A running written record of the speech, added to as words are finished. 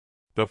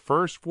The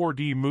first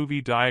 4D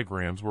movie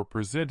diagrams were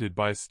presented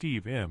by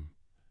Steve M.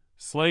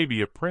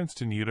 Slaby of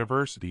Princeton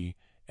University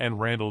and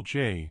Randal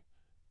J.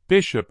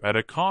 Bishop at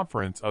a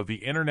conference of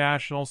the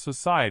International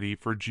Society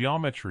for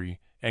Geometry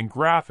and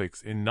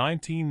Graphics in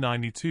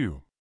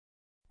 1992.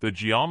 The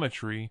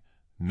geometry,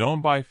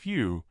 known by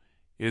few,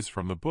 is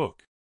from the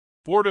book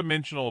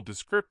Four-Dimensional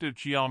Descriptive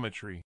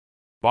Geometry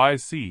by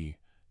C.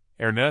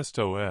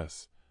 Ernesto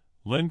S.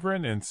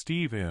 Lindgren and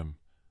Steve M.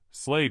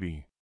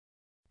 Slaby.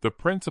 The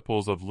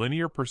principles of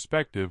linear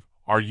perspective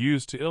are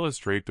used to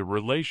illustrate the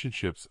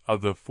relationships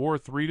of the four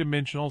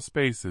three-dimensional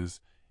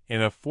spaces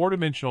in a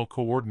four-dimensional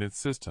coordinate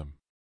system.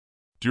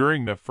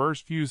 During the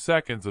first few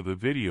seconds of the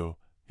video,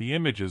 the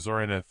images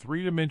are in a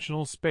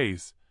three-dimensional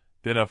space,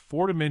 then a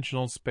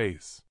four-dimensional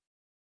space.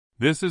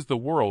 This is the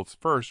world's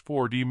first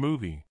 4D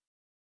movie.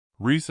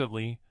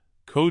 Recently,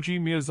 Koji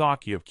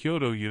Miyazaki of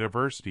Kyoto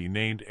University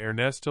named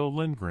Ernesto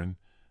Lindgren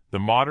the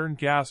modern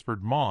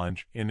Gaspard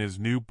Monge in his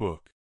new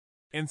book,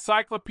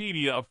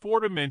 Encyclopedia of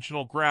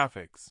Four-Dimensional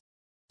Graphics.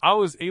 I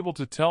was able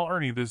to tell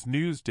Ernie this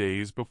news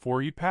days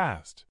before he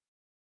passed.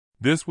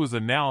 This was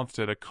announced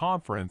at a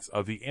conference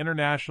of the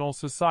International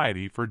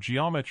Society for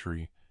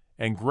Geometry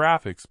and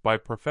Graphics by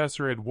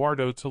Professor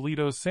Eduardo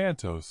Toledo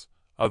Santos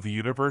of the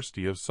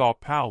University of Sao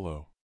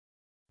Paulo.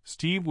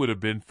 Steve would have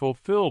been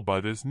fulfilled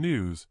by this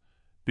news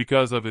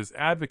because of his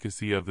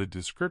advocacy of the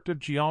descriptive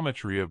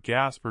geometry of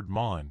Gaspard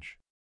Monge.